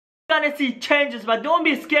gonna see changes, but don't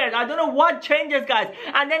be scared. I don't know what changes, guys.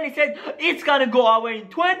 And then he said it's gonna go away in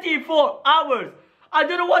 24 hours. I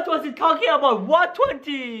don't know what was he talking about. What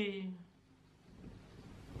 20?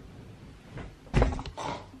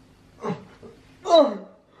 Oh,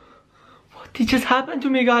 what did just happen to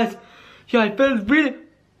me, guys? Yeah, I felt really...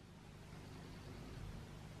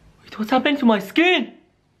 Wait, what's happening to my skin?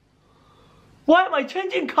 Why am I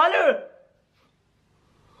changing color?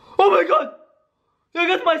 Oh my god! Look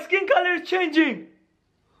at my skin color is changing.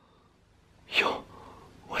 Yo,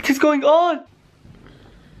 what is going on?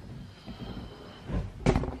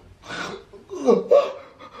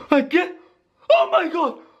 Again? Oh my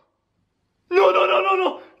god!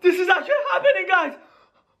 No. This is actually happening, guys.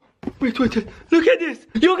 Wait. Look at this.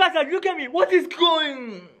 You guys, look at me. What is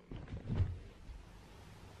going?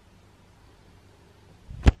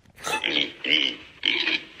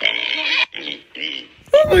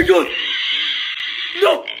 Oh my god.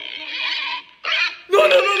 No.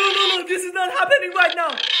 This is not happening right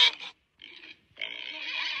now.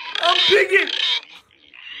 I'm piggy.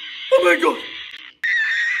 Oh my god.